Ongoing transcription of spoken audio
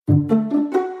You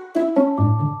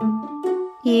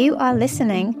are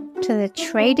listening to the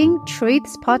Trading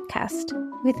Truths podcast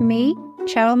with me,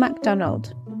 Cheryl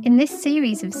McDonald. In this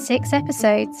series of 6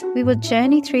 episodes, we will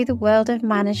journey through the world of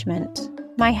management.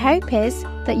 My hope is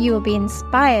that you will be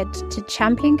inspired to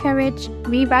champion courage,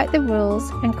 rewrite the rules,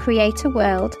 and create a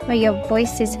world where your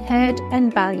voice is heard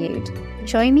and valued.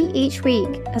 Join me each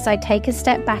week as I take a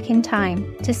step back in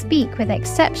time to speak with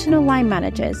exceptional line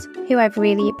managers who I've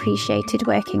really appreciated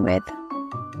working with.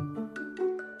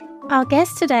 Our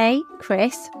guest today,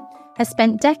 Chris, has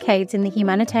spent decades in the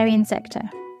humanitarian sector.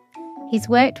 He's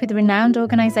worked with renowned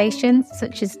organisations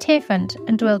such as Tearfund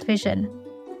and World Vision.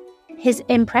 His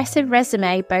impressive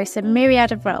resume boasts a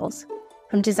myriad of roles,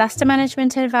 from disaster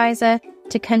management advisor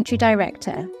to country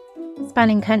director,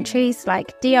 spanning countries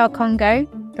like DR Congo,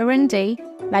 Burundi,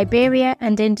 Liberia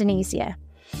and Indonesia.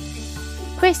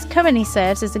 Chris currently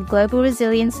serves as a global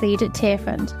resilience lead at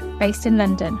Tearfund, based in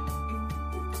London.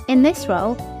 In this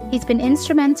role, he's been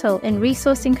instrumental in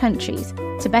resourcing countries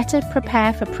to better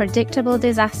prepare for predictable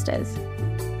disasters.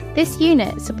 This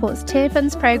unit supports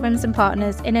Tearfund's programs and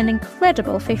partners in an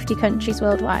incredible 50 countries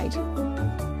worldwide.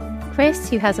 Chris,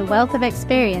 who has a wealth of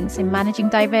experience in managing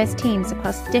diverse teams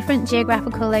across different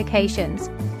geographical locations,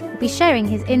 will be sharing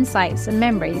his insights and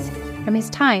memories from his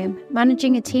time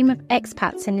managing a team of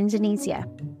expats in Indonesia.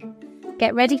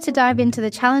 Get ready to dive into the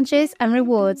challenges and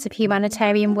rewards of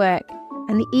humanitarian work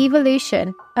and the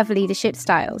evolution of leadership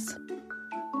styles.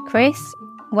 Chris,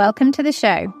 welcome to the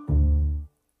show.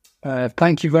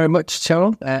 Thank you very much,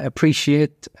 Cheryl.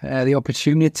 Appreciate the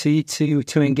opportunity to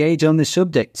engage on this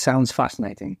subject. Sounds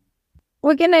fascinating.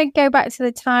 We're going to go back to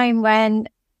the time when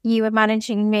you were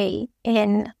managing me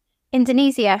in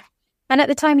Indonesia. And at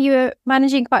the time, you were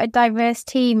managing quite a diverse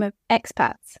team of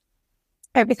expats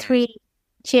over 3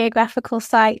 geographical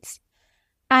sites.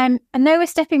 I know we're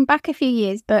stepping back a few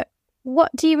years, but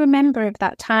what do you remember of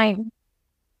that time?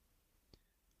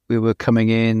 We were coming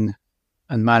in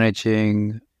and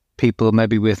managing people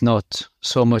maybe with not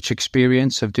so much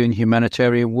experience of doing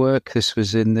humanitarian work. This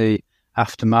was in the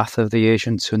aftermath of the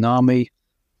Asian tsunami.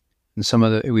 And some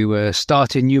of it we were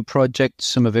starting new projects,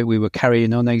 some of it we were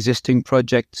carrying on existing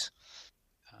projects.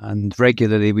 And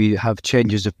regularly we have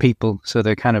changes of people. So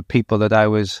the kind of people that I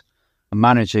was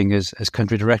managing as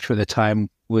country director at the time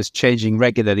was changing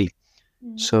regularly.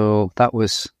 So that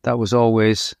was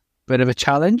always a bit of a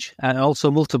challenge, and also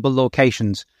multiple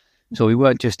locations. So we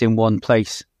weren't just in one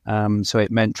place. So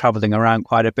it meant traveling around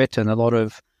quite a bit and a lot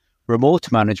of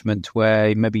remote management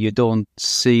where maybe you don't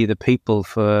see the people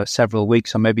for several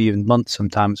weeks or maybe even months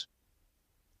sometimes.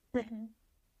 Mm-hmm.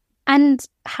 And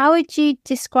how would you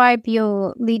describe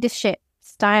your leadership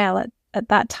style at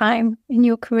that time in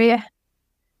your career?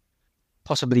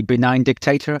 Possibly benign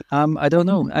dictator. I don't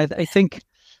know. I think...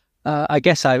 I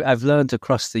guess I've learned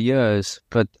across the years,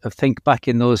 but I think back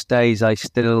in those days, I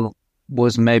still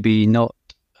was maybe not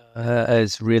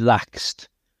as relaxed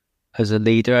as a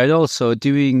leader. And also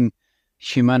doing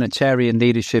humanitarian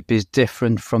leadership is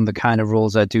different from the kind of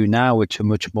roles I do now, which are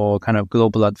much more kind of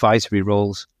global advisory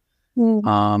roles.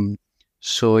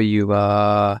 So you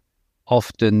are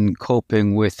often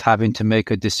coping with having to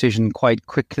make a decision quite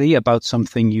quickly about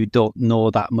something you don't know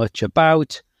that much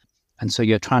about. And so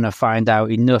you're trying to find out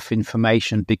enough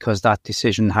information because that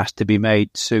decision has to be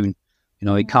made soon.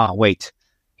 It can't wait.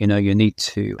 You need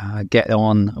to get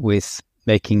on with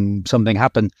making something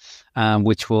happen,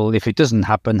 which will, if it doesn't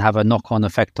happen, have a knock-on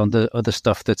effect on the other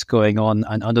stuff that's going on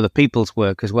and on other people's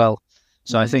work as well.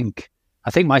 So I think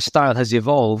my style has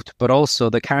evolved, but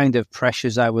also the kind of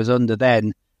pressures I was under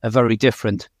then are very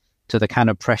different to the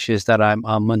kind of pressures that I'm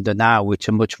under now, which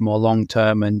are much more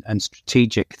long-term and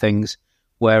strategic things.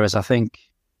 Whereas I think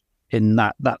in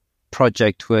that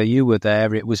project where you were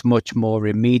there, it was much more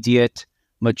immediate,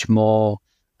 much more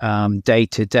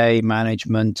day-to-day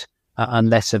management,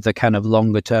 and less of the kind of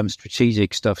longer-term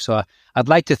strategic stuff. So I'd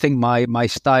like to think my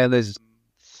style has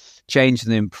changed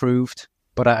and improved.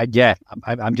 But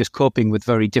I'm just coping with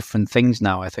very different things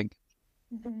now, I think.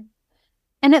 Mm-hmm.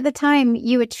 And at the time,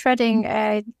 you were treading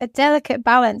a delicate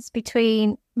balance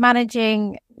between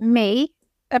managing me,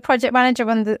 a project manager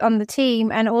on the team,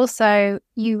 and also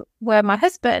you were my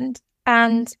husband.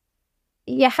 And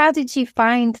how did you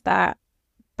find that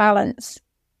balance?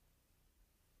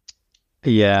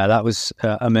 Yeah, that was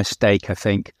a mistake, I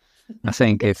think. I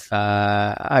think if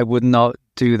I would not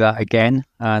do that again,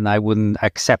 and I wouldn't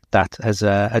accept that as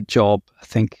a job, I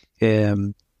think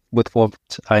with what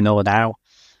I know now,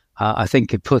 I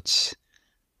think it puts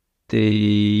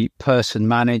the person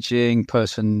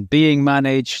being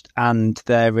managed and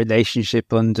their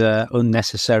relationship under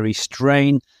unnecessary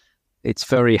strain. it's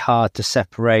very hard to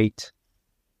separate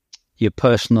your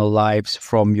personal lives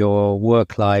from your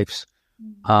work lives.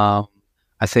 I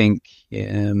think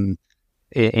in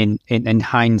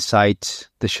hindsight,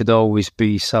 there should always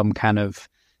be some kind of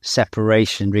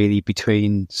separation really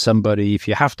between somebody. If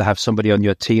you have to have somebody on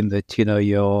your team that, you know,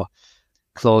 you're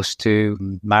close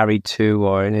to, married to,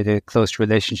 or in a close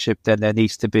relationship, then there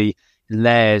needs to be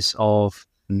layers of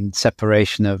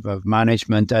separation of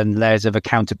management and layers of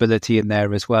accountability in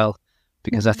there as well.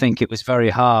 Because I think it was very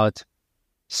hard,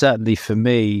 certainly for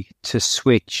me, to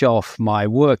switch off my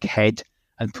work head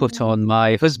and put on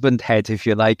my husband head, if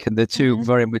you like, and the two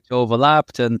very much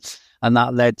overlapped, and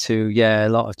that led to a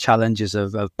lot of challenges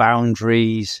of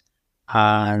boundaries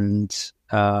and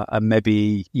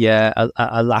maybe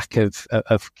a lack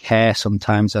of care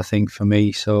sometimes, I think, for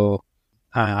me. So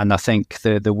and I think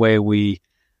the way we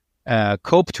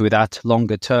coped with that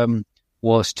longer term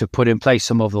was to put in place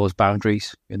some of those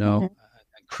boundaries, you know,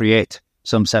 and create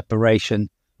some separation.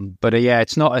 But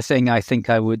it's not a thing I think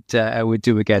I would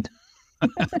do again.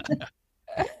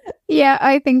 Yeah,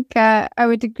 I think I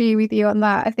would agree with you on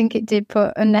that. I think it did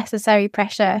put unnecessary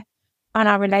pressure on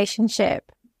our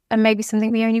relationship, and maybe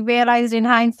something we only realised in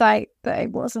hindsight that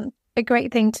it wasn't a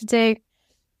great thing to do.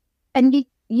 And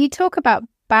you talk about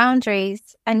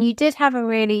boundaries, and you did have a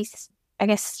really, I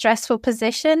guess, stressful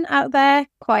position out there,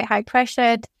 quite high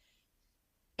pressured.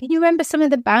 Can you remember some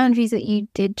of the boundaries that you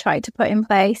did try to put in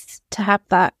place to have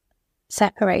that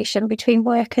separation between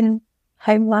work and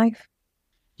home life?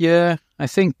 Yeah, I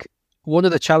think one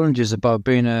of the challenges about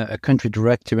being a country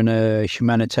director in a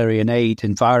humanitarian aid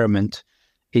environment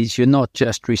is you're not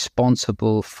just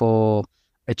responsible for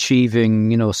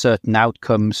achieving, you know, certain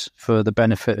outcomes for the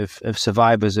benefit of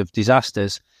survivors of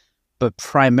disasters, but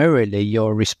primarily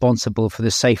you're responsible for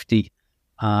the safety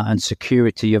and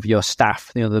security of your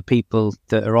staff, you know, the people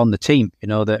that are on the team, you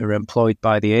know, that are employed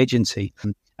by the agency.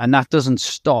 And that doesn't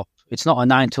stop. It's not a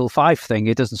 9 till 5 thing.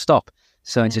 It doesn't stop.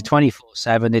 So it's a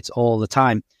 24/7, it's all the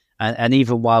time. And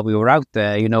even while we were out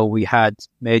there, you know, we had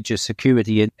major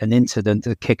security an incident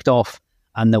that kicked off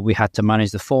and that we had to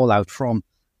manage the fallout from.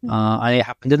 And it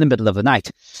happened in the middle of the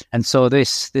night. And so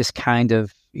this kind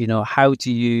of, you know, how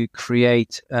do you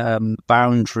create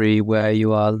boundary where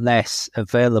you are less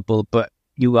available, but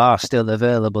you are still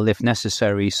available if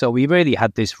necessary? So we really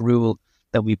had this rule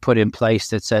that we put in place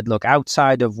that said, look,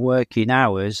 outside of working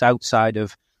hours, outside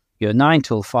of your 9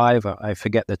 till 5, I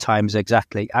forget the times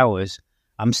exactly, hours,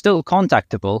 I'm still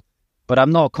contactable, but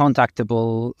I'm not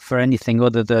contactable for anything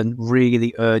other than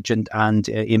really urgent and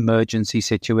emergency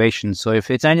situations. So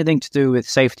if it's anything to do with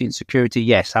safety and security,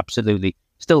 yes, absolutely.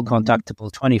 Still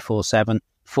contactable 24/7.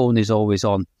 Phone is always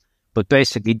on. But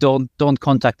basically, don't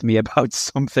contact me about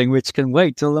something which can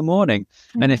wait till the morning.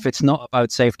 And if it's not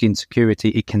about safety and security,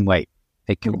 it can wait.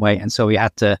 It can wait. And so we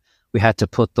had to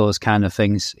put those kind of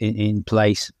things in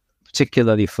place,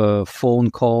 particularly for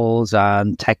phone calls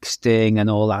and texting and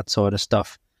all that sort of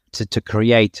stuff, to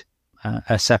create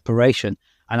a separation.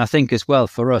 And I think as well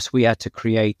for us, we had to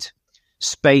create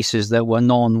spaces that were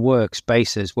non-work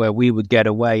spaces where we would get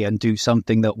away and do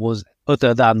something that was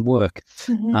other than work.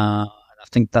 I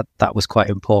think that was quite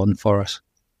important for us.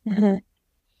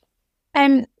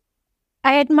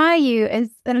 I admire you as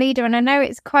a leader, and I know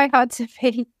it's quite hard to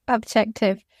be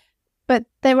objective, but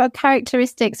there are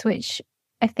characteristics which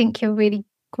I think you're really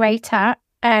great at.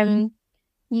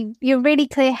 You're really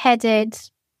clear-headed,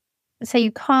 so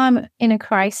you calm in a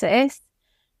crisis.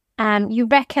 You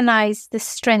recognise the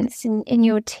strengths in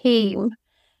your team.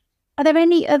 Are there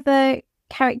any other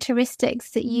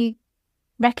characteristics that you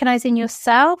recognise in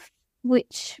yourself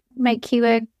which make you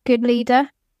a good leader?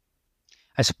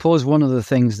 I suppose one of the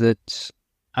things that,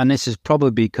 and this is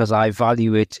probably because I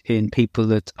value it in people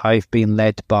that I've been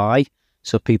led by,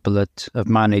 so people that have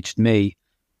managed me,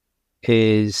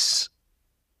 is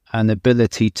an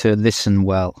ability to listen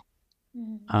well.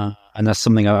 And that's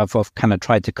something I've kind of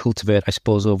tried to cultivate, I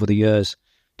suppose, over the years,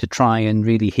 to try and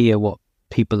really hear what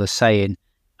people are saying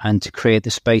and to create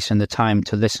the space and the time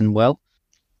to listen well.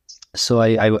 So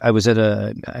I was at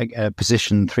a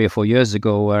position 3 or 4 years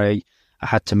ago where I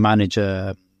had to manage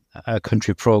a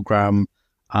country program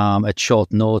at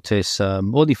short notice,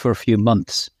 only for a few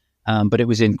months, but it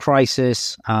was in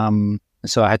crisis.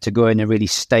 So I had to go in and really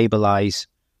stabilize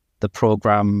the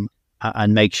program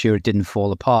and make sure it didn't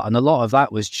fall apart. And a lot of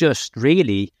that was just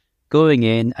really going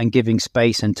in and giving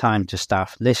space and time to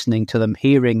staff, listening to them,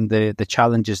 hearing the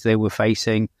challenges they were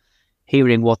facing,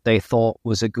 hearing what they thought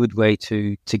was a good way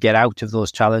to get out of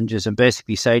those challenges, and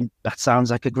basically saying, that sounds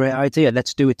like a great idea,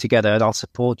 let's do it together and I'll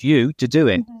support you to do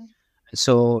it. And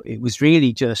so it was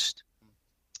really just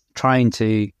trying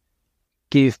to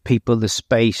give people the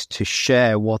space to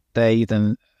share what they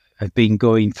then have been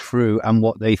going through and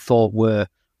what they thought were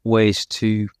ways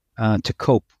to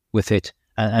cope with it,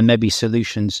 and maybe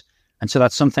solutions. And so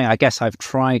that's something I guess I've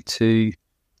tried to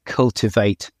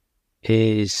cultivate,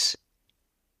 is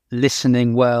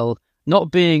listening well,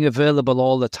 not being available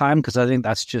all the time, because I think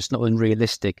that's just not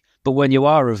unrealistic. But when you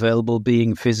are available,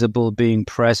 being visible, being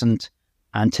present,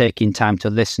 and taking time to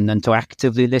listen and to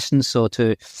actively listen. So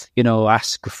to,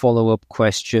 ask follow-up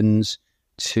questions,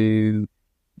 to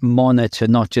monitor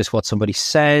not just what somebody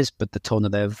says, but the tone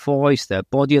of their voice, their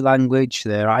body language,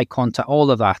 their eye contact, all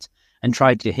of that, and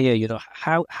try to hear,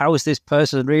 how is this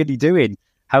person really doing?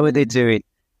 How are they doing?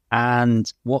 And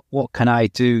what can I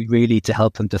do really to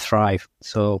help them to thrive?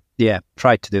 So yeah,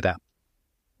 try to do that.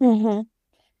 Mm-hmm.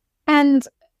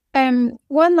 And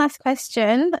one last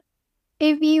question.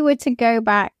 If you were to go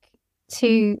back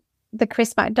to the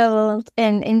Chris McDonald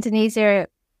in Indonesia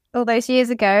all those years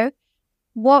ago,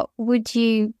 what would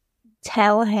you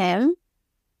tell him,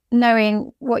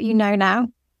 knowing what you know now?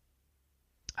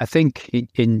 I think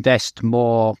invest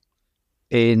more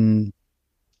in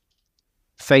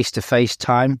face-to-face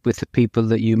time with the people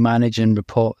that you manage and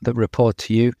report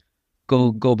to you.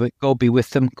 Go be with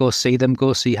them, go see them,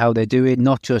 go see how they're doing,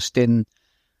 not just in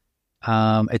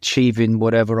achieving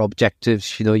whatever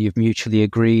objectives you've mutually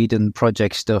agreed and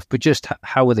project stuff, but just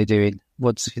how are they doing?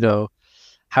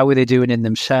 How are they doing in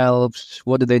themselves?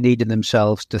 What do they need in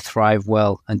themselves to thrive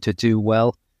well and to do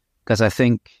well? Because I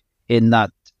think in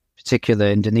that particular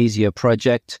Indonesia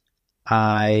project,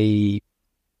 I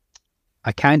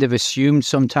kind of assumed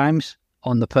sometimes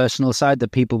on the personal side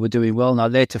that people were doing well. And I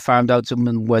later found out some of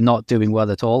them were not doing well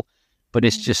at all. But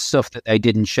it's just stuff that they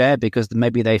didn't share because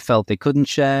maybe they felt they couldn't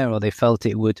share, or they felt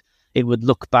it would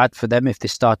look bad for them if they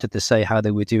started to say how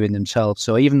they were doing themselves.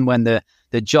 So even when the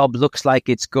job looks like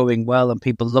it's going well and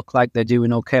people look like they're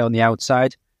doing okay on the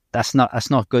outside, that's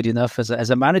not good enough. As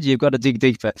a manager, you've got to dig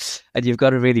deeper, and you've got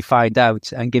to really find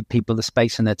out and give people the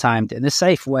space and the time in a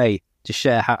safe way to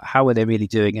share how are they really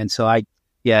doing. And so I'd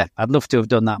love to have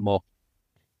done that more.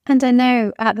 And I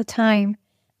know at the time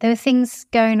there were things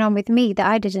going on with me that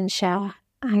I didn't share.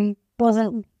 I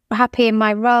wasn't happy in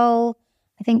my role.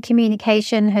 I think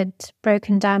communication had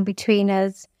broken down between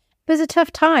us. It was a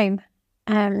tough time.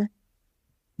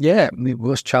 Yeah, it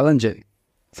was challenging.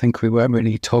 I think we weren't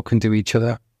really talking to each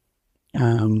other.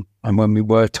 And when we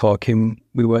were talking,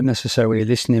 we weren't necessarily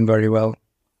listening very well.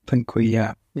 I think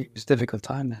it was a difficult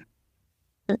time then.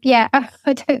 Yeah,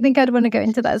 I don't think I'd want to go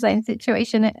into that same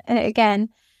situation again.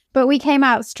 But we came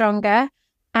out stronger,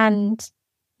 and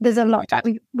there's a lot that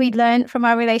we learned from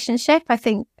our relationship. I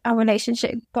think our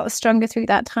relationship got stronger through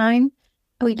that time.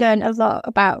 We learned a lot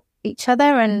about each other,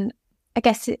 and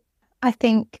I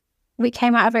think we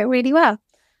came out of it really well.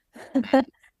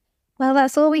 Well,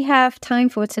 that's all we have time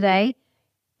for today.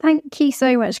 Thank you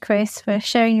so much, Chris, for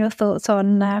sharing your thoughts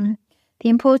on the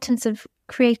importance of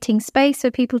creating space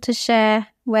for people to share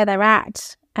where they're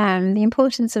at, the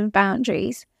importance of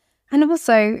boundaries, and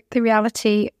also the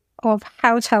reality of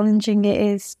how challenging it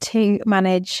is to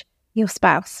manage your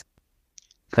spouse.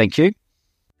 Thank you.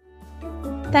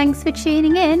 Thanks for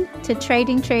tuning in to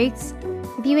Trading Truths.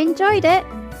 If you enjoyed it,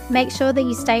 make sure that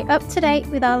you stay up to date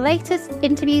with our latest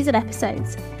interviews and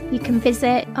episodes. You can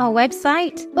visit our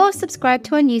website or subscribe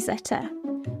to our newsletter.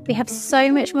 We have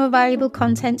so much more valuable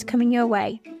content coming your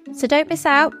way. So don't miss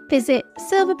out. Visit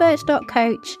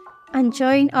silverbirch.coach and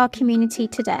join our community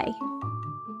today.